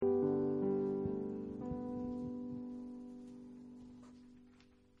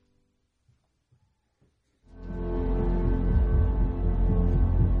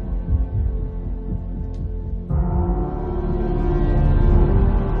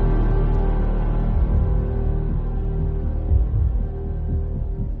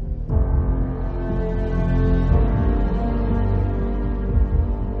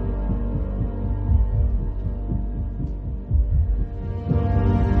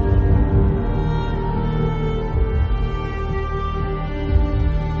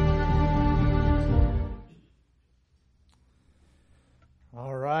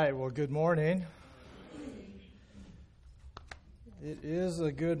good morning. It is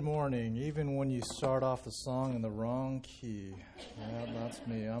a good morning, even when you start off the song in the wrong key. Yeah, that's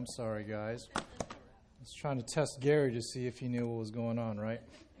me. I'm sorry, guys. I was trying to test Gary to see if he knew what was going on, right?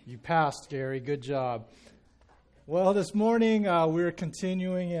 You passed, Gary. Good job. Well, this morning we're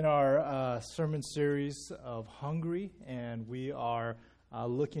continuing in our sermon series of Hungry, and we are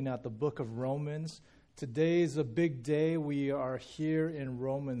looking at the book of Romans. Today is a big day. We are here in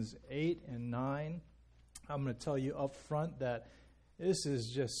Romans 8 and 9. I'm going to tell you up front that this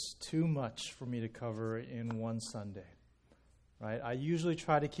is just too much for me to cover in one Sunday. Right? I usually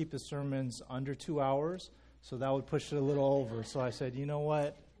try to keep the sermons under 2 hours, so that would push it a little over. So I said, you know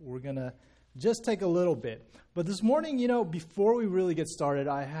what? We're going to just take a little bit. But this morning, before we really get started,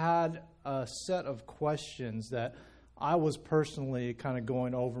 I had a set of questions that I was personally kind of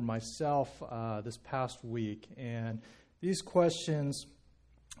going over myself this past week. And these questions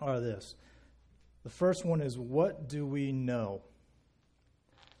are this. The first one is, what do we know?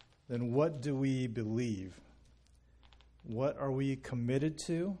 Then what do we believe? What are we committed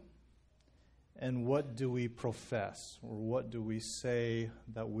to? And what do we profess? Or what do we say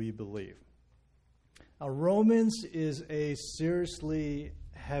that we believe? Now, Romans is a seriously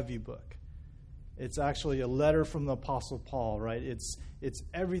heavy book. It's actually a letter from the Apostle Paul, right? It's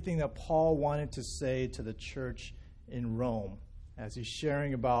everything that Paul wanted to say to the church in Rome as he's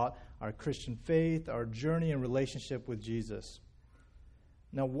sharing about our Christian faith, our journey and relationship with Jesus.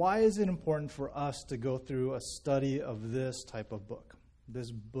 Now, why is it important for us to go through a study of this type of book,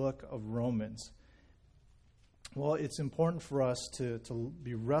 this book of Romans? Well, it's important for us to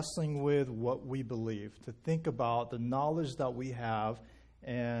be wrestling with what we believe, to think about the knowledge that we have,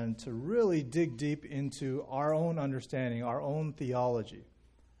 and to really dig deep into our own understanding, our own theology.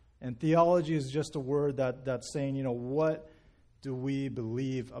 And theology is just a word that's saying, what do we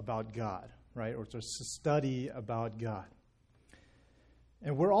believe about God, right? Or to study about God.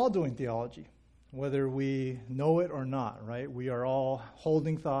 And we're all doing theology, whether we know it or not, right? We are all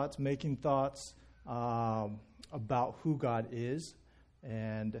holding thoughts, making thoughts about who God is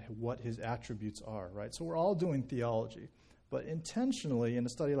and what his attributes are, right? So we're all doing theology. But intentionally, in a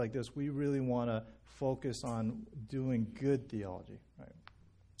study like this, we really want to focus on doing good theology, right?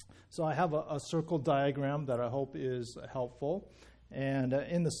 So I have a circle diagram that I hope is helpful. And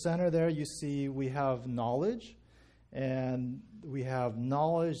in the center there, you see we have knowledge. And we have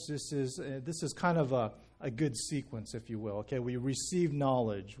knowledge. This is kind of a good sequence, if you will. Okay, we receive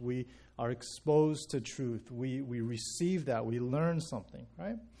knowledge. We are exposed to truth. We receive that. We learn something,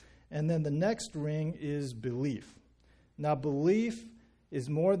 right? And then the next ring is belief. Now, belief is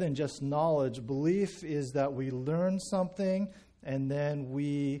more than just knowledge. Belief is that we learn something and then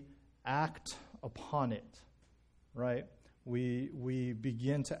we act upon it, right? We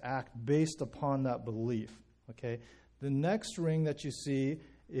begin to act based upon that belief, okay? The next ring that you see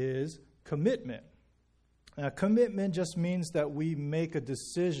is commitment. Now, commitment just means that we make a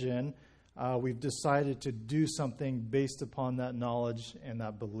decision. We've decided to do something based upon that knowledge and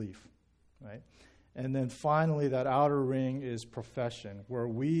that belief, right? And then finally, that outer ring is profession, where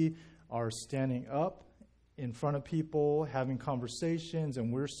we are standing up in front of people, having conversations,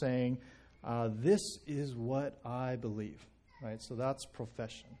 and we're saying, this is what I believe, right? So that's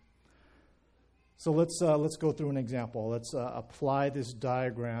profession. So let's go through an example. Let's apply this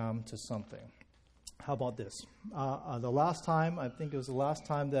diagram to something. How about this? The last time, I think it was the last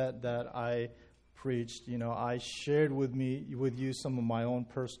time that I preached, I shared with you some of my own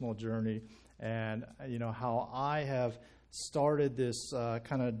personal journey and, how I have started this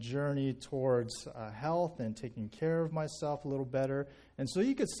kind of journey towards health and taking care of myself a little better. And so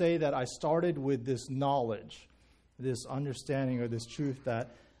you could say that I started with this knowledge, this understanding or this truth that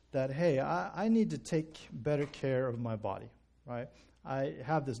hey, I need to take better care of my body, right? I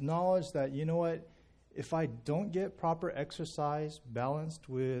have this knowledge that, if I don't get proper exercise balanced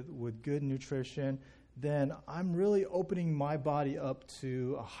with good nutrition, then I'm really opening my body up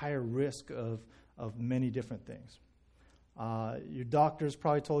to a higher risk of many different things. Your doctor's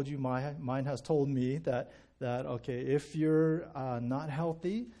probably told you, mine has told me that okay, if you're not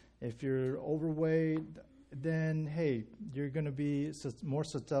healthy, if you're overweight, then, hey, you're going to be more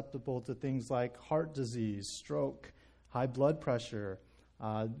susceptible to things like heart disease, stroke, high blood pressure,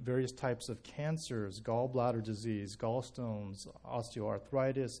 various types of cancers, gallbladder disease, gallstones,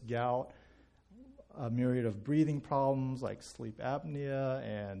 osteoarthritis, gout, a myriad of breathing problems like sleep apnea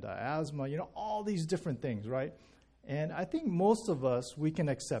and asthma, all these different things, right? And I think most of us, we can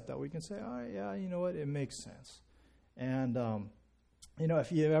accept that. We can say, all right, yeah, you know what, it makes sense. And,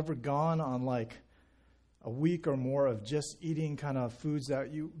 if you've ever gone on a week or more of just eating kind of foods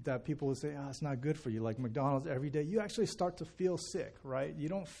that people would say, it's not good for you, like McDonald's every day, you actually start to feel sick, right? You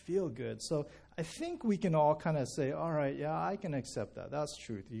don't feel good. So I think we can all kind of say, all right, yeah, I can accept that. That's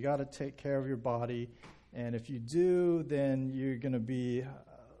truth. You got to take care of your body. And if you do, then you're going to be,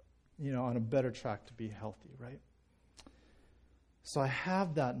 on a better track to be healthy, right? So I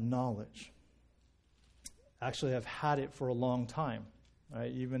have that knowledge. Actually, I've had it for a long time.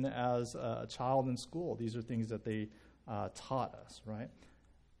 Right? Even as a child in school, these are things that they taught us, right?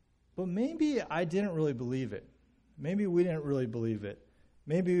 But maybe I didn't really believe it. Maybe we didn't really believe it.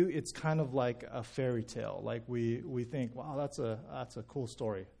 Maybe it's kind of like a fairy tale. Like we think, wow, that's a cool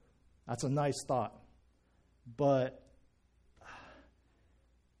story. That's a nice thought. But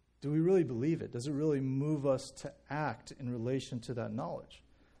do we really believe it? Does it really move us to act in relation to that knowledge?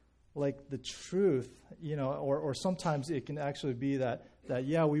 Like the truth, or sometimes it can actually be that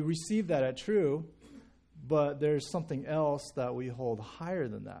we receive that at true, but there's something else that we hold higher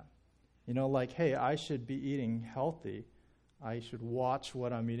than that. Like, hey, I should be eating healthy. I should watch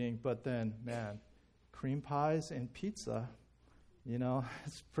what I'm eating, but then, man, cream pies and pizza,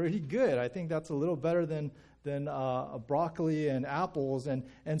 it's pretty good. I think that's a little better than broccoli and apples, and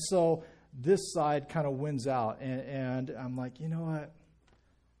so this side kind of wins out, and I'm like, you know what?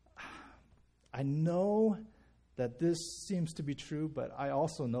 I know that this seems to be true, but I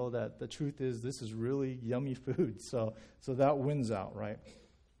also know that the truth is this is really yummy food. So that wins out, right?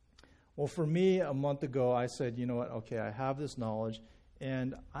 Well, for me, a month ago, I said, you know what? Okay, I have this knowledge,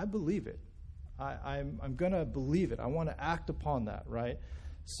 and I believe it. I'm going to believe it. I want to act upon that, right?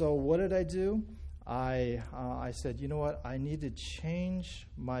 So what did I do? I said, you know what? I need to change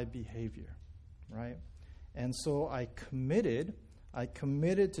my behavior, right? And so I committed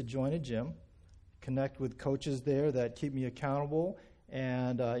to join a gym, connect with coaches there that keep me accountable.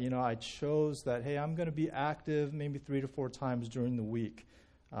 And, I chose that, hey, I'm going to be active maybe 3 to 4 times during the week.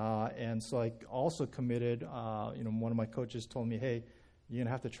 And so I also committed, one of my coaches told me, hey, you're going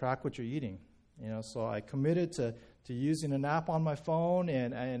to have to track what you're eating. So I committed to using an app on my phone,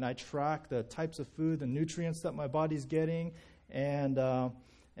 and I track the types of food, the nutrients that my body's getting. And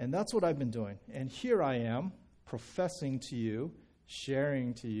that's what I've been doing. And here I am professing to you,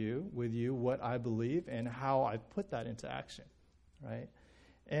 sharing with you what I believe and how I put that into action, right?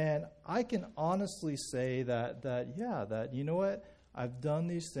 And I can honestly say that you know what, I've done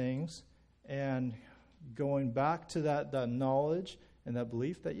these things, and going back to that knowledge and that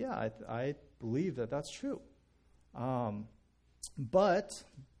belief that, I believe that that's true. But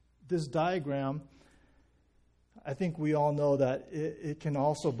this diagram, I think we all know that it can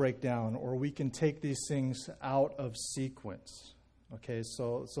also break down, or we can take these things out of sequence. Okay,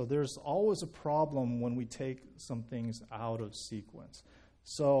 so there's always a problem when we take some things out of sequence.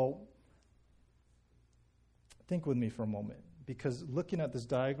 So think with me for a moment, because looking at this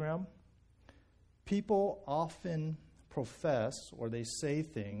diagram, people often profess or they say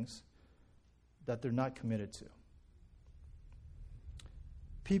things that they're not committed to.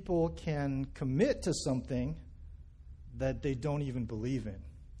 People can commit to something that they don't even believe in,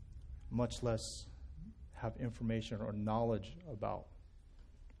 much less have information or knowledge about.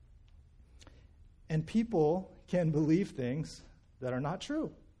 And people can believe things that are not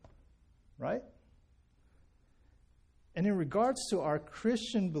true, right? And in regards to our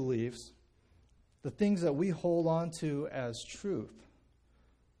Christian beliefs, the things that we hold on to as truth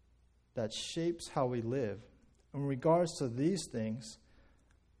that shapes how we live, in regards to these things,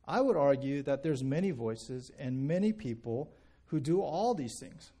 I would argue that there's many voices and many people who do all these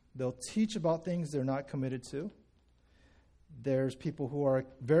things. They'll teach about things they're not committed to. There's people who are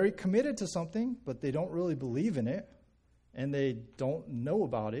very committed to something, but they don't really believe in it, and they don't know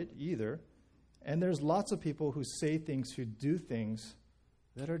about it either. And there's lots of people who say things, who do things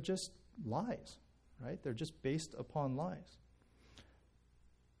that are just lies, right? They're just based upon lies.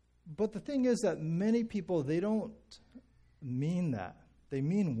 But the thing is that many people, they don't mean that. They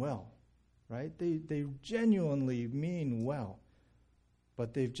mean well, right? They genuinely mean well,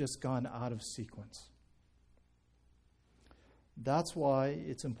 but they've just gone out of sequence. That's why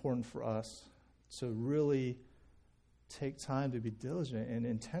it's important for us to really take time to be diligent and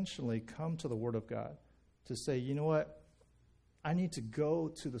intentionally come to the Word of God to say, you know what, I need to go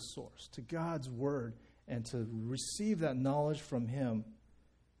to the source, to God's Word, and to receive that knowledge from Him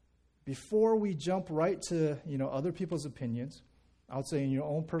before we jump right to, other people's opinions. I would say in your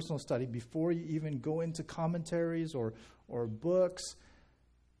own personal study, before you even go into commentaries or books,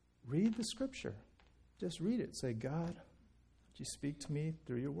 read the Scripture. Just read it. Say, God, would you speak to me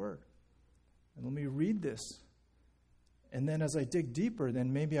through your Word? And let me read this And then as I dig deeper,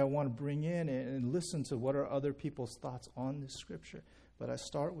 then maybe I want to bring in and listen to what are other people's thoughts on this scripture. But I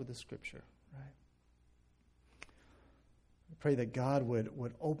start with the scripture, right? I pray that God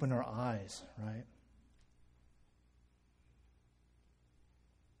would open our eyes, right?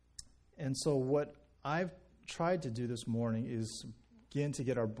 And so what I've tried to do this morning is begin to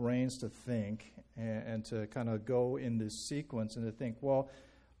get our brains to think and to kind of go in this sequence and to think, well,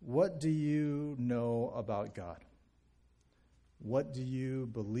 what do you know about God? What do you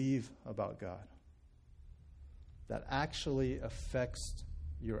believe about God that actually affects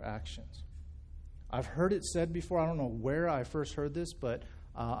your actions? I've heard it said before. I don't know where I first heard this, but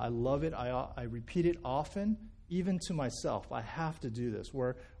I love it. I repeat it often, even to myself. I have to do this,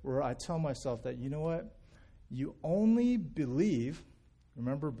 where I tell myself that, you know what? You only believe,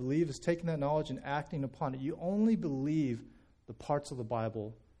 remember, believe is taking that knowledge and acting upon it. You only believe the parts of the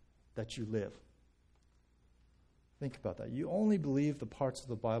Bible that you live. Think about that. You only believe the parts of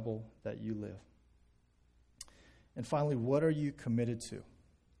the Bible that you live. And finally, what are you committed to?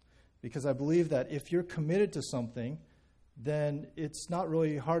 Because I believe that if you're committed to something, then it's not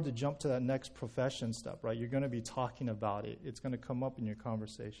really hard to jump to that next profession step, right? You're going to be talking about it. It's going to come up in your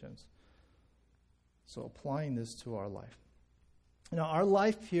conversations. So applying this to our life. Now, our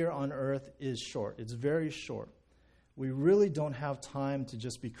life here on earth is short. It's very short. We really don't have time to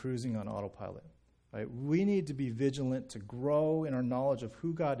just be cruising on autopilot. Right? We need to be vigilant to grow in our knowledge of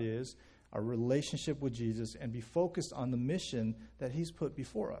who God is, our relationship with Jesus, and be focused on the mission that he's put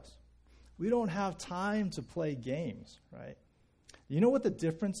before us. We don't have time to play games, right? You know what the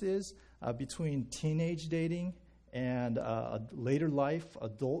difference is between teenage dating and later life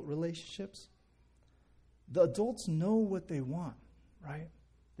adult relationships? The adults know what they want, right?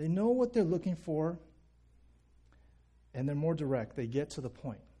 They know what they're looking for, and they're more direct. They get to the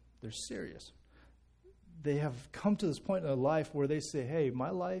point. They're serious. They have come to this point in their life where they say, hey,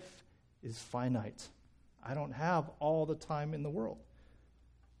 my life is finite. I don't have all the time in the world.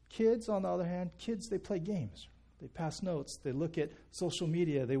 Kids, on the other hand, they play games. They pass notes. They look at social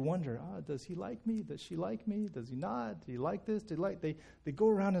media. They wonder, does he like me? Does she like me? Does he not? Do you like this? They go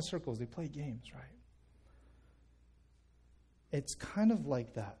around in circles. They play games, right? It's kind of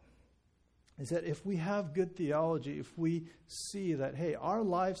like that. Is that if we have good theology, if we see that, hey, our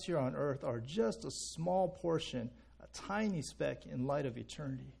lives here on earth are just a small portion, a tiny speck in light of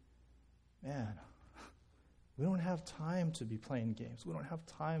eternity, man, we don't have time to be playing games. We don't have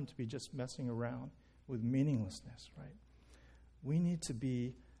time to be just messing around with meaninglessness, right? We need to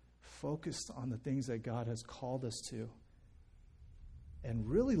be focused on the things that God has called us to and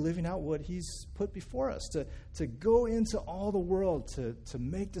really living out what he's put before us, to go into all the world, to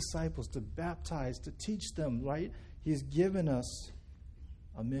make disciples, to baptize, to teach them, right? He's given us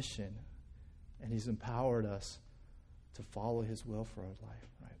a mission, and he's empowered us to follow his will for our life,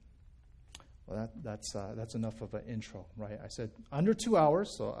 right? Well, that's enough of an intro, right? I said under 2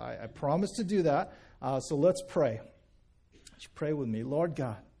 hours, so I promised to do that. So let's pray. Would you pray with me? Lord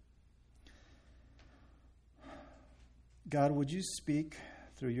God, would you speak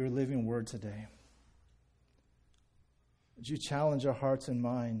through your living word today? Would you challenge our hearts and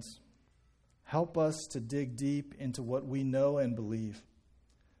minds? Help us to dig deep into what we know and believe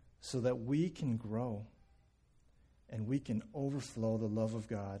so that we can grow and we can overflow the love of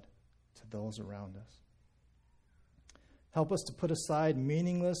God to those around us. Help us to put aside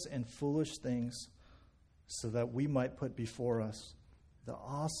meaningless and foolish things so that we might put before us the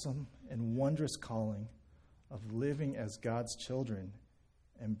awesome and wondrous calling of living as God's children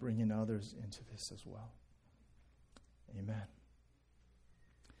and bringing others into this as well. Amen.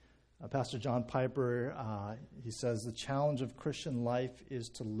 Pastor John Piper, he says, the challenge of Christian life is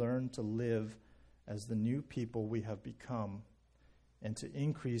to learn to live as the new people we have become and to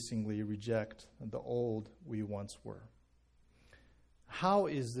increasingly reject the old we once were. How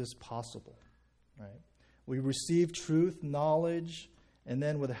is this possible? Right? We receive truth, knowledge, and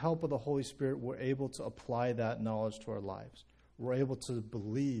then with the help of the Holy Spirit, we're able to apply that knowledge to our lives. We're able to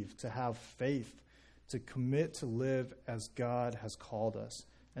believe, to have faith, to commit to live as God has called us.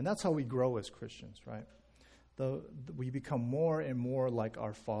 And that's how we grow as Christians, right? We become more and more like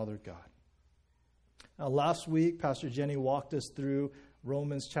our Father God. Now, last week, Pastor Jenny walked us through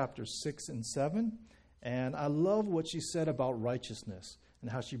Romans chapter 6 and 7. And I love what she said about righteousness and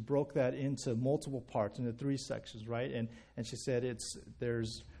how she broke that into multiple parts, into 3 sections, right? And she said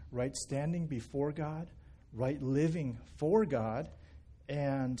there's right standing before God, right living for God,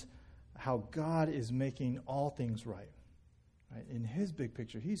 and how God is making all things right. In his big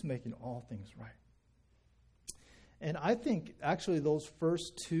picture, he's making all things right. And I think actually those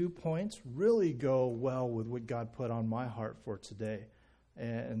first 2 points really go well with what God put on my heart for today.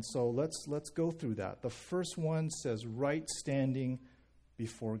 And so let's go through that. The first one says right standing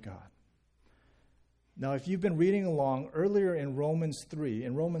before God. Now, if you've been reading along earlier in Romans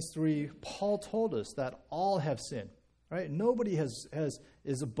 3, Paul told us that all have sinned, right? Nobody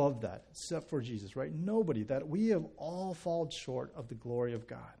is above that except for Jesus, right? Nobody, that we have all fallen short of the glory of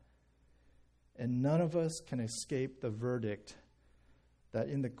God. And none of us can escape the verdict that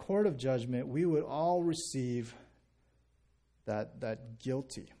in the court of judgment, we would all receive that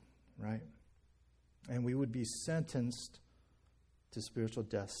guilty, right? And we would be sentenced to spiritual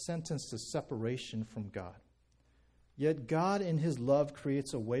death, sentenced to separation from God. Yet God in his love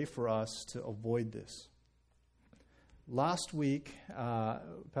creates a way for us to avoid this. Last week,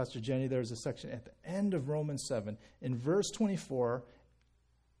 Pastor Jenny, there was a section at the end of Romans 7. In verse 24,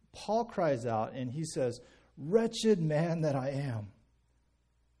 Paul cries out and he says, "Wretched man that I am,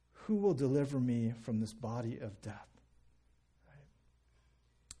 who will deliver me from this body of death?" Right?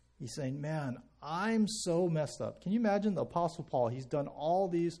 He's saying, man, I'm so messed up. Can you imagine the Apostle Paul? He's done all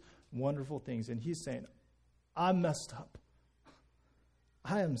these wonderful things, and he's saying, I'm messed up.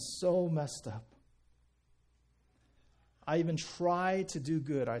 I am so messed up. I even try to do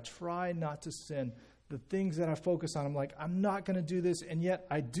good. I try not to sin. The things that I focus on, I'm like, I'm not going to do this, and yet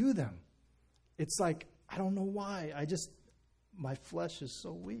I do them. It's like, I don't know why. My flesh is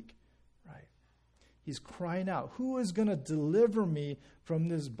so weak, right? He's crying out, who is going to deliver me from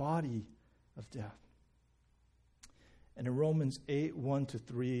this body of death? And in Romans 8,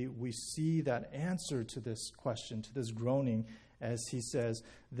 1-3, we see that answer to this question, to this groaning, as he says,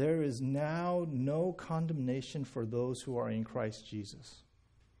 there is now no condemnation for those who are in Christ Jesus.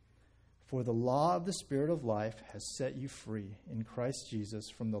 For the law of the Spirit of life has set you free in Christ Jesus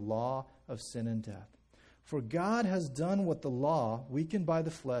from the law of sin and death. For God has done what the law, weakened by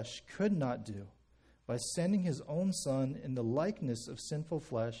the flesh, could not do, by sending his own Son in the likeness of sinful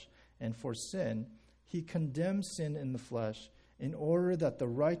flesh, and for sin, he condemned sin in the flesh, in order that the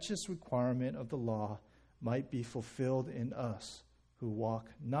righteous requirement of the law might be fulfilled in us, who walk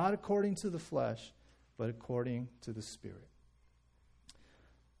not according to the flesh, but according to the Spirit.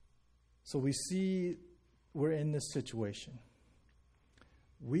 So we see we're in this situation.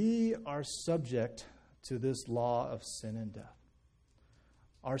 We are subject to this law of sin and death.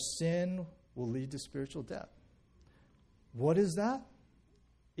 Our sin will lead to spiritual death. What is that?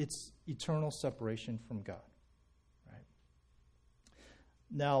 It's eternal separation from God. Right?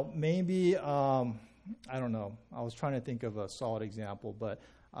 Now, maybe, I don't know. I was trying to think of a solid example, but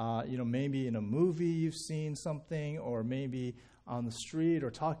maybe in a movie you've seen something, or maybe on the street or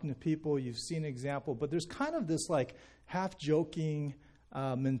talking to people, you've seen an example, but there's kind of this like half-joking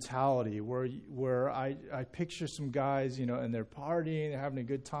mentality where I picture some guys, and they're partying, they're having a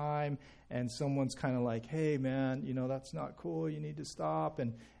good time, and someone's kind of like, hey, man, that's not cool, you need to stop,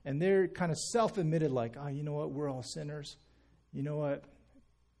 and they're kind of self-admitted like, oh, you know what, we're all sinners. You know what,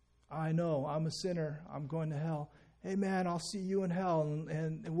 I know, I'm a sinner, I'm going to hell. Hey, man, I'll see you in hell,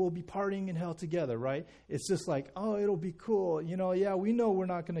 and we'll be partying in hell together, right? It's just like, oh, it'll be cool. Yeah, we know we're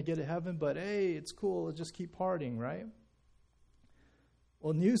not going to get to heaven, but hey, it's cool. Let's just keep partying, right?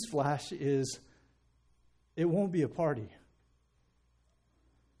 Well, newsflash is it won't be a party.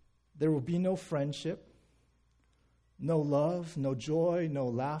 There will be no friendship, no love, no joy, no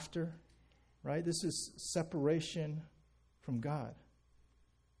laughter, right? This is separation from God.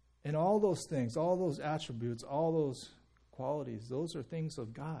 And all those things, all those attributes, all those qualities, those are things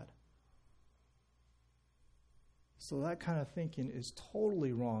of God. So that kind of thinking is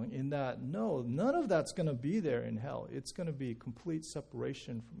totally wrong in that, no, none of that's going to be there in hell. It's going to be complete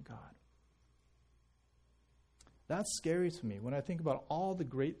separation from God. That's scary to me when I think about all the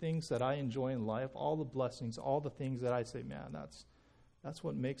great things that I enjoy in life, all the blessings, all the things that I say, man, that's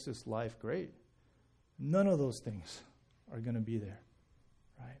what makes this life great. None of those things are going to be there,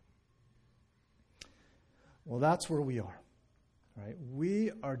 right? Well, that's where we are, right? We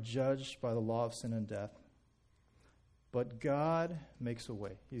are judged by the law of sin and death, but God makes a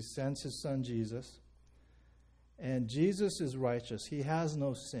way. He sends his Son, Jesus, and Jesus is righteous. He has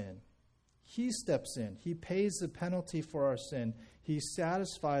no sin. He steps in. He pays the penalty for our sin. He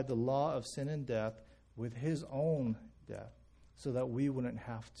satisfied the law of sin and death with his own death so that we wouldn't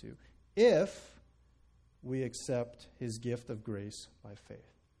have to, if we accept his gift of grace by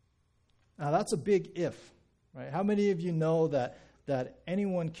faith. Now, that's a big if. Right? How many of you know that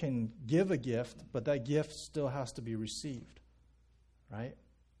anyone can give a gift, but that gift still has to be received? Right?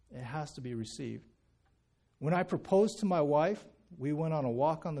 It has to be received. When I proposed to my wife, we went on a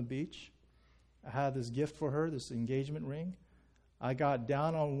walk on the beach, I had this gift for her, this engagement ring. I got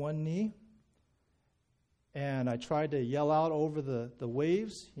down on one knee, and I tried to yell out over the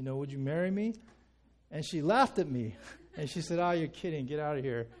waves, would you marry me? And she laughed at me, and she said, you're kidding, get out of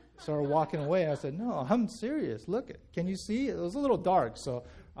here. Started walking away. I said, no, I'm serious. Look, can you see? It was a little dark, so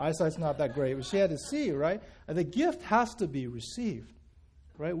eyesight's not that great, but she had to see, right? And the gift has to be received,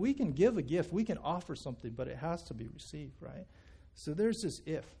 right? We can give a gift, we can offer something, but it has to be received, right? So there's this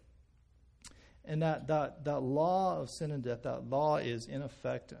if. And that law of sin and death, that law is in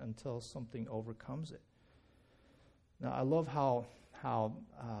effect until something overcomes it. Now, I love how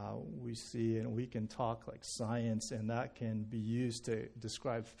we see and we can talk like science, and that can be used to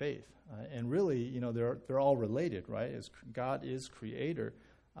describe faith. And really, they're all related, right? As God is creator.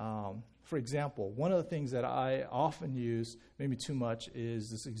 For example, one of the things that I often use, maybe too much,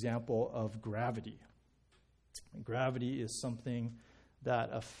 is this example of gravity. Gravity is something that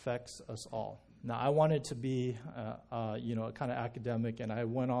affects us all. Now, I wanted to be, kind of academic, and I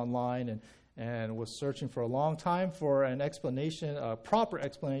went online and was searching for a long time for an explanation, a proper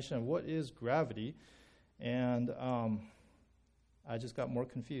explanation of what is gravity, and I just got more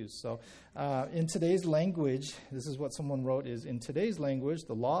confused. So in today's language, this is what someone wrote, is in today's language,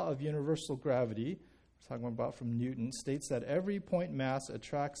 the law of universal gravity, we're talking about from Newton, states that every point mass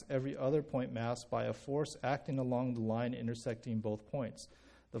attracts every other point mass by a force acting along the line intersecting both points.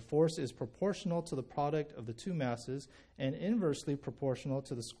 The force is proportional to the product of the two masses and inversely proportional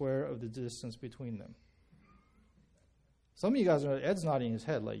to the square of the distance between them. Some of you guys Ed's nodding his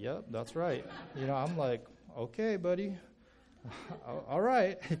head like, yep, that's right. I'm like, okay, buddy. All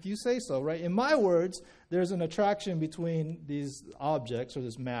right, if you say so, right? In my words, there's an attraction between these objects or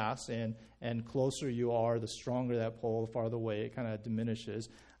this mass, and closer you are, the stronger that pull, the farther away it kind of diminishes.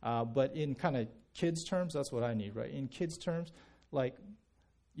 But in kind of kids' terms, that's what I need, right? In kids' terms, like,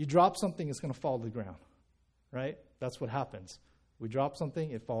 you drop something, it's going to fall to the ground, right? That's what happens. We drop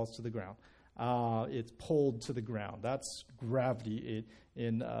something, it falls to the ground. It's pulled to the ground. That's gravity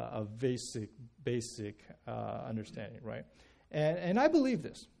in a basic understanding, right? And I believe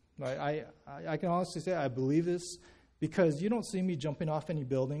this. Right? I can honestly say I believe this because you don't see me jumping off any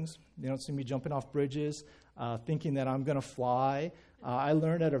buildings. You don't see me jumping off bridges, thinking that I'm going to fly. I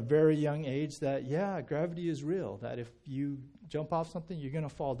learned at a very young age that, gravity is real, that if you jump off something, you're going to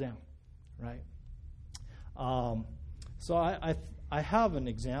fall down, right? So I have an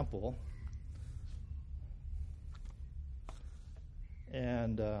example,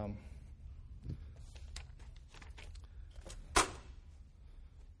 and I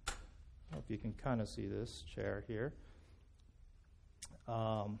hope you can kind of see this chair here.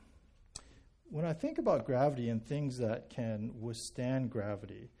 When I think about gravity and things that can withstand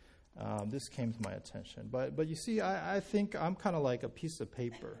gravity, this came to my attention. But you see, I think I'm kind of like a piece of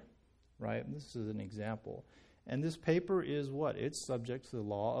paper, right? This is an example. And this paper is what? It's subject to the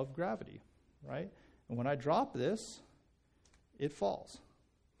law of gravity, right? And when I drop this, it falls.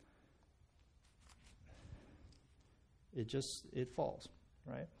 It falls,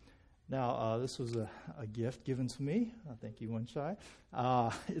 right? Now, this was a gift given to me. Thank you, One Shy.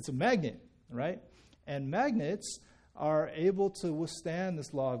 It's a magnet, right? And magnets are able to withstand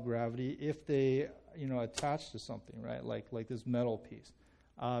this law of gravity if they, attach to something, right? Like this metal piece.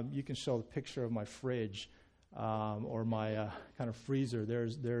 You can show the picture of my fridge or my kind of freezer.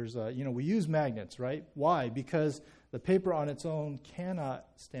 There's we use magnets, right? Why? Because the paper on its own cannot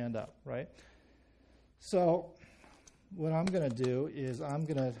stand up, right? So what I'm going to do is I'm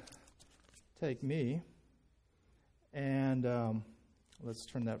going to take me and let's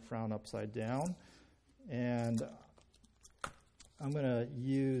turn that frown upside down. And I'm going to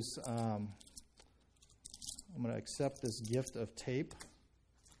use, I'm going to accept this gift of tape.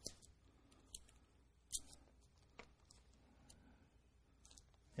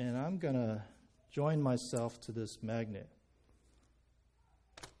 And I'm going to join myself to this magnet.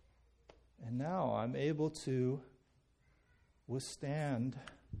 And now I'm able to withstand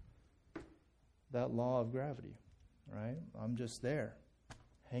that law of gravity, right? I'm just there,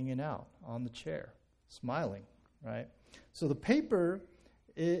 hanging out on the chair, smiling, right? So the paper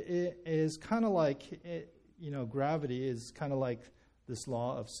it is kind of like, gravity is kind of like this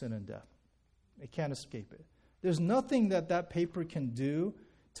law of sin and death. It can't escape it. There's nothing that paper can do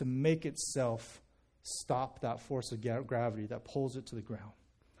to make itself stop that force of gravity that pulls it to the ground.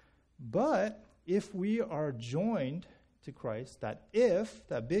 But if we are joined to Christ, that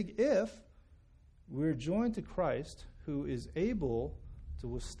big if, we're joined to Christ, who is able to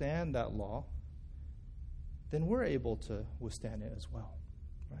withstand that law, then we're able to withstand it as well,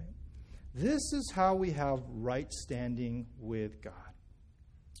 right? This is how we have right standing with God,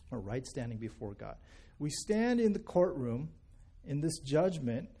 or right standing before God. We stand in the courtroom in this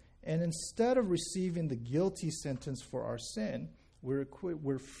judgment, and instead of receiving the guilty sentence for our sin,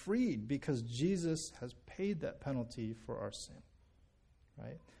 we're freed because Jesus has paid that penalty for our sin,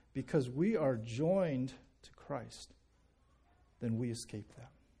 right? Because we are joined to Christ, then we escape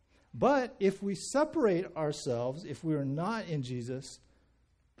that. But if we separate ourselves, if we are not in Jesus,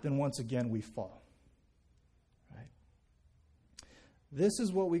 then once again we fall, right? This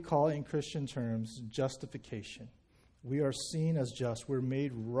is what we call in Christian terms justification. We are seen as just. We're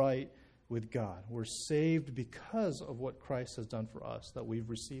made right with God. We're saved because of what Christ has done for us, that we've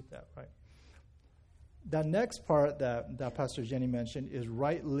received that, right? That next part that Pastor Jenny mentioned is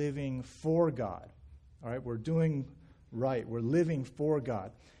right living for God. All right, we're doing right. We're living for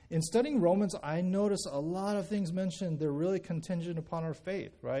God. In studying Romans, I notice a lot of things mentioned. They're really contingent upon our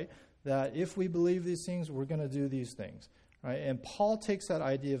faith, right? That if we believe these things, we're going to do these things, right? And Paul takes that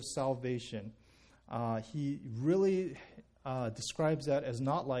idea of salvation. He really describes that as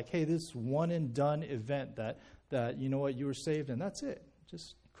not like, hey, this one and done event that you know what, you were saved and that's it.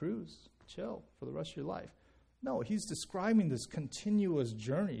 Just cruise, chill for the rest of your life. No, he's describing this continuous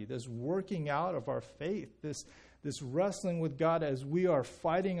journey, this working out of our faith, this wrestling with God as we are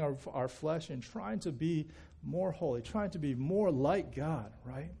fighting our flesh and trying to be more holy, trying to be more like God,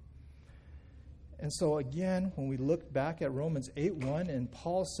 right? And so again, when we look back at Romans 8:1, and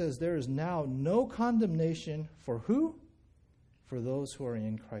Paul says there is now no condemnation for who? For those who are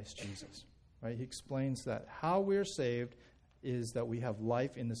in Christ Jesus, right? He explains that how we're saved is that we have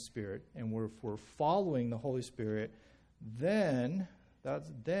life in the Spirit, and if we're following the Holy Spirit, then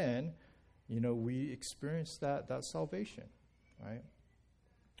we experience that salvation, right?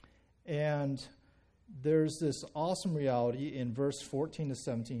 And there's this awesome reality in verse 14 to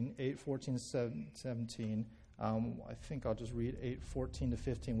 17, 8:14 to 17. I think I'll just read 8:14 to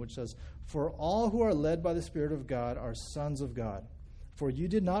 15, which says, "For all who are led by the Spirit of God are sons of God. For you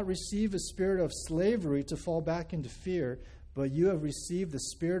did not receive a spirit of slavery to fall back into fear, but you have received the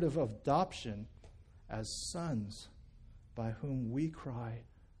spirit of adoption as sons, by whom we cry,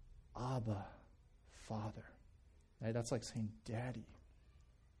 Abba, Father." Right? That's like saying, Daddy.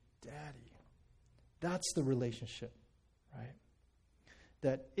 Daddy. That's the relationship, right?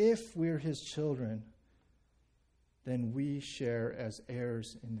 That if we're his children, then we share as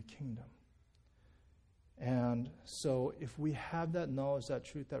heirs in the kingdom. And so if we have that knowledge, that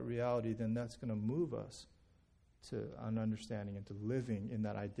truth, that reality, then that's going to move us to an understanding and to living in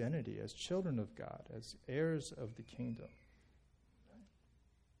that identity as children of God, as heirs of the kingdom.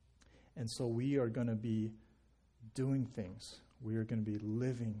 And so we are going to be doing things. We are going to be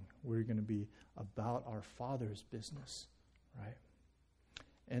living. We're going to be about our Father's business, right?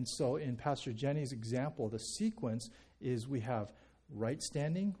 And so in Pastor Jenny's example, the sequence is we have right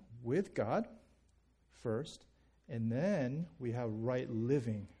standing with God first, and then we have right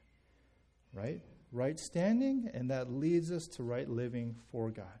living, right? Right standing, and that leads us to right living for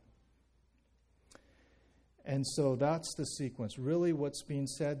God. And so that's the sequence. Really what's being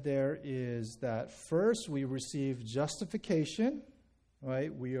said there is that first we receive justification,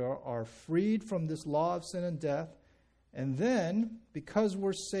 right? We are freed from this law of sin and death. And then, because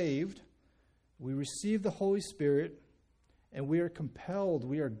we're saved, we receive the Holy Spirit, and we are compelled,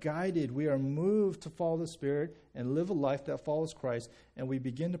 we are guided, we are moved to follow the Spirit and live a life that follows Christ, and we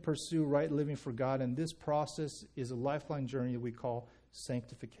begin to pursue right living for God. And this process is a lifelong journey that we call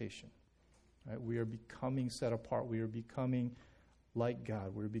sanctification. Right? We are becoming set apart. We are becoming like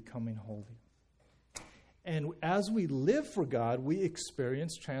God. We're becoming holy. And as we live for God, we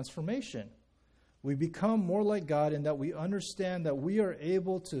experience transformation. We become more like God in that we understand that we are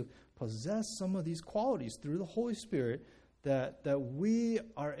able to possess some of these qualities through the Holy Spirit, that we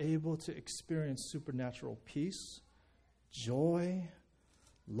are able to experience supernatural peace, joy,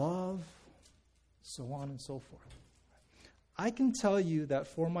 love, so on and so forth. I can tell you that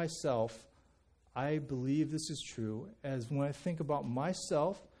for myself, I believe this is true, as when I think about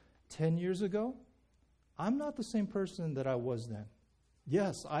myself 10 years ago, I'm not the same person that I was then.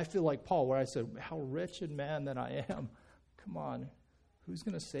 Yes, I feel like Paul, where I said, how wretched man that I am. Come on, who's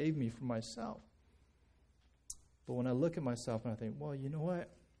going to save me from myself? But when I look at myself and I think, well, you know what?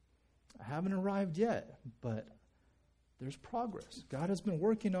 I haven't arrived yet, but there's progress. God has been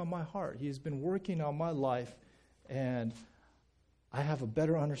working on my heart. He has been working on my life, and I have a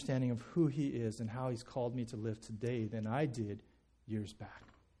better understanding of who he is and how he's called me to live today than I did years back.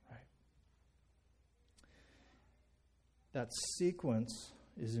 Right? That sequence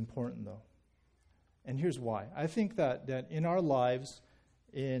is important, though. And here's why. I think that in our lives,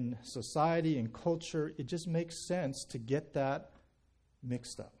 in society and culture, it just makes sense to get that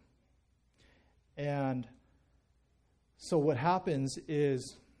mixed up. And so what happens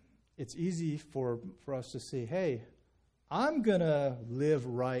is it's easy for us to say, hey, I'm going to live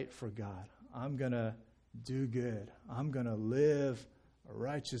right for God. I'm going to do good. I'm going to live a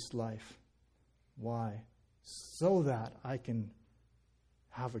righteous life. Why? So that I can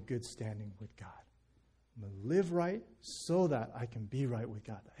have a good standing with God. I'm going to live right so that I can be right with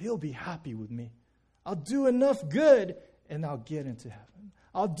God. He'll be happy with me. I'll do enough good and I'll get into heaven.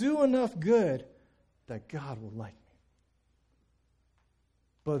 I'll do enough good that God will like me.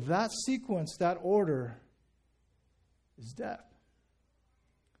 But that sequence, that order, is death.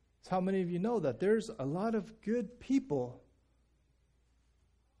 So how many of you know that there's a lot of good people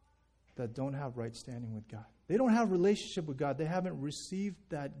that don't have right standing with God? They don't have a relationship with God. They haven't received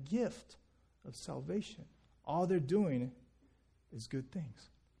that gift of salvation. All they're doing is good things.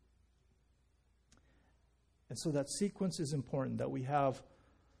 And so that sequence is important, that we have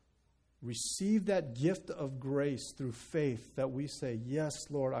received that gift of grace through faith, that we say, yes,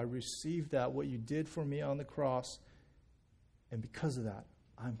 Lord, I received that, what you did for me on the cross, and because of that,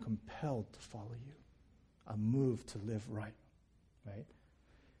 I'm compelled to follow you. I'm moved to live right?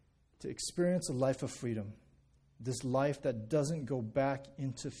 To experience a life of freedom, this life that doesn't go back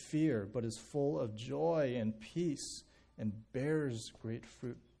into fear, but is full of joy and peace and bears great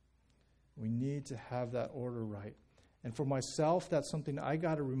fruit. We need to have that order right. And for myself, that's something I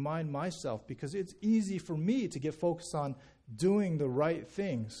got to remind myself, because it's easy for me to get focused on doing the right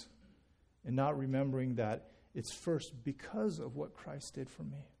things and not remembering that it's first because of what Christ did for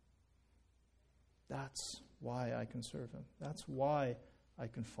me. That's why I can serve him. That's why I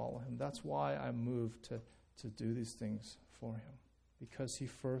can follow him. That's why I'm moved to do these things for him, because he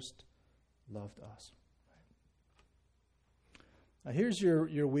first loved us. Now here's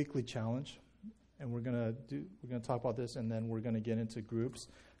your weekly challenge. And we're gonna talk about this, and then we're gonna get into groups.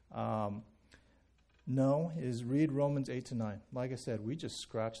 Is read Romans 8-9. Like I said, we just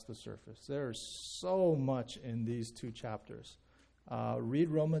scratched the surface. There's so much in these two chapters. Read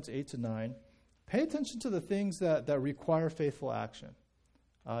Romans 8-9. Pay attention to the things that require faithful action.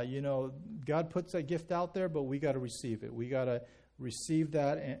 God puts that gift out there, but we got to receive it. We got to receive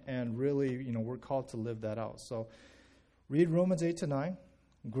that, and really, we're called to live that out. So, read Romans 8-9.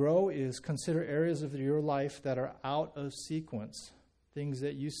 Grow is consider areas of your life that are out of sequence. Things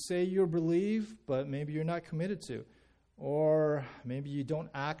that you say you believe, but maybe you're not committed to. Or maybe you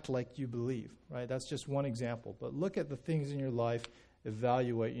don't act like you believe, right? That's just one example. But look at the things in your life,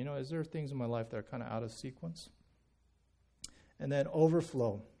 evaluate. Is there things in my life that are kind of out of sequence? And then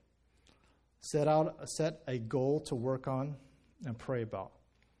overflow. Set a goal to work on and pray about.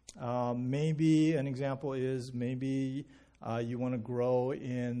 Maybe an example is you want to grow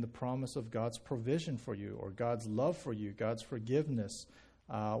in the promise of God's provision for you, or God's love for you, God's forgiveness,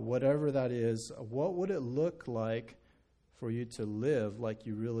 whatever that is. What would it look like for you to live like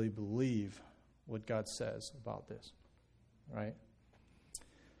you really believe what God says about this, right?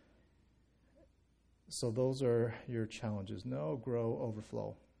 So those are your challenges. Know, grow,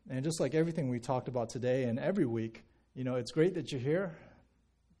 overflow. And just like everything we talked about today and every week, it's great that you're here.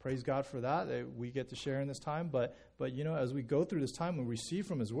 Praise God for that we get to share in this time. But as we go through this time and receive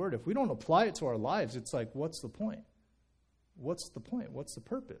from his word, if we don't apply it to our lives, it's like, what's the point? What's the point? What's the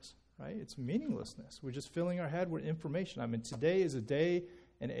purpose? Right? It's meaninglessness. We're just filling our head with information. I mean, today is a day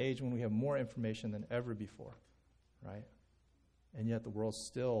and age when we have more information than ever before, right? And yet the world's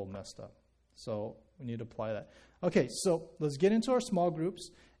still messed up. So we need to apply that. Okay, so let's get into our small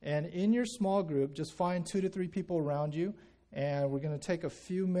groups. And in your small group, just find 2 to 3 people around you. And we're going to take a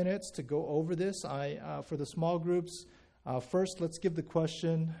few minutes to go over this. For the small groups, first, let's give the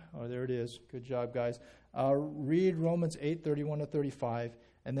question. Oh, there it is. Good job, guys. Read Romans 8:31-35,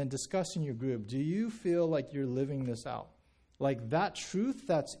 and then discuss in your group. Do you feel like you're living this out? Like that truth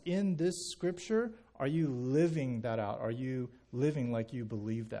that's in this scripture, are you living that out? Are you living like you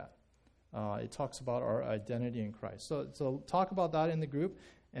believe that? It talks about our identity in Christ. So talk about that in the group,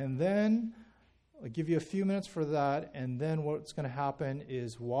 and then I'll give you a few minutes for that, and then what's going to happen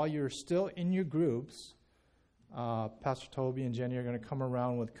is while you're still in your groups, Pastor Toby and Jenny are going to come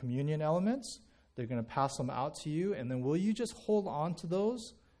around with communion elements. They're going to pass them out to you, and then will you just hold on to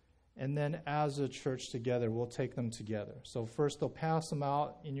those? And then as a church together, we'll take them together. So first they'll pass them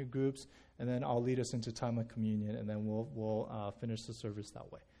out in your groups, and then I'll lead us into time of communion, and then we'll finish the service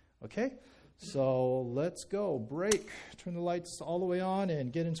that way. Okay? So let's go. Break. Turn the lights all the way on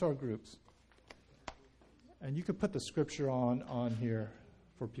and get into our groups. And you could put the scripture on here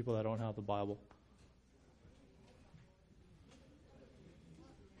for people that don't have the Bible.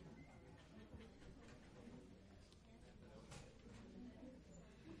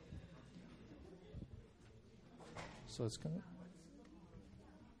 So it's going to...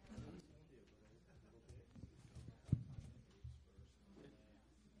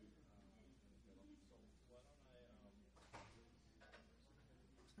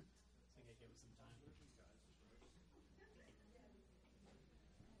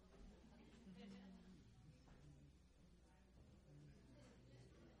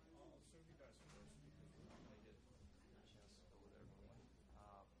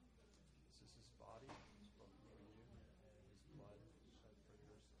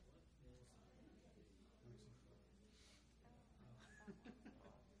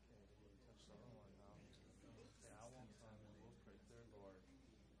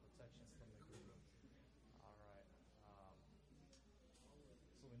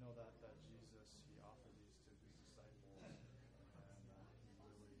 that Jesus, he offered these to his disciples, and he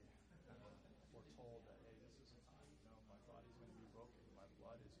really foretold that, hey, this is a time, my body's going to be broken, my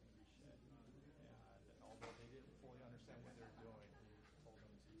blood is going to be shed. And although they didn't fully understand what they were doing, he told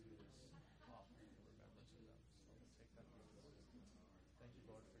them to do this offering in remembrance of them. So we'll take that with us. Thank you,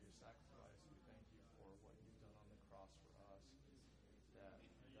 Lord, for your sacrifice. We thank you for what you've done on the cross for us.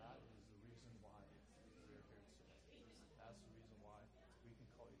 That is the reason why we're here today. That's the reason why we can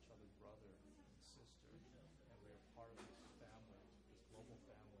call each other brother and sister, and we are part of this family, this global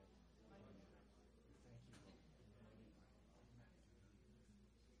family. We thank you, Lord.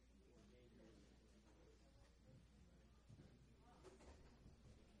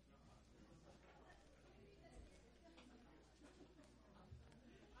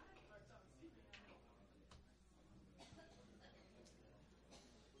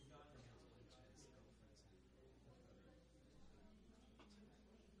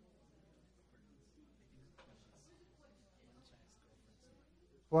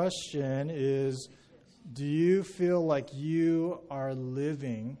 Question is, do you feel like you are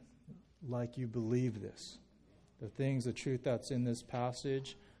living like you believe this? The things, the truth that's in this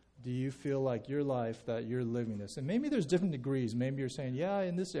passage, do you feel like your life that you're living this? And maybe there's different degrees. Maybe you're saying, yeah,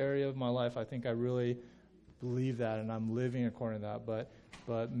 in this area of my life, I think I really believe that and I'm living according to that.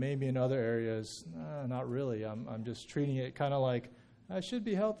 But maybe in other areas, not really. I'm just treating it kind of like I should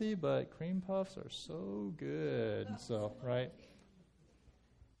be healthy, but cream puffs are so good. So, right?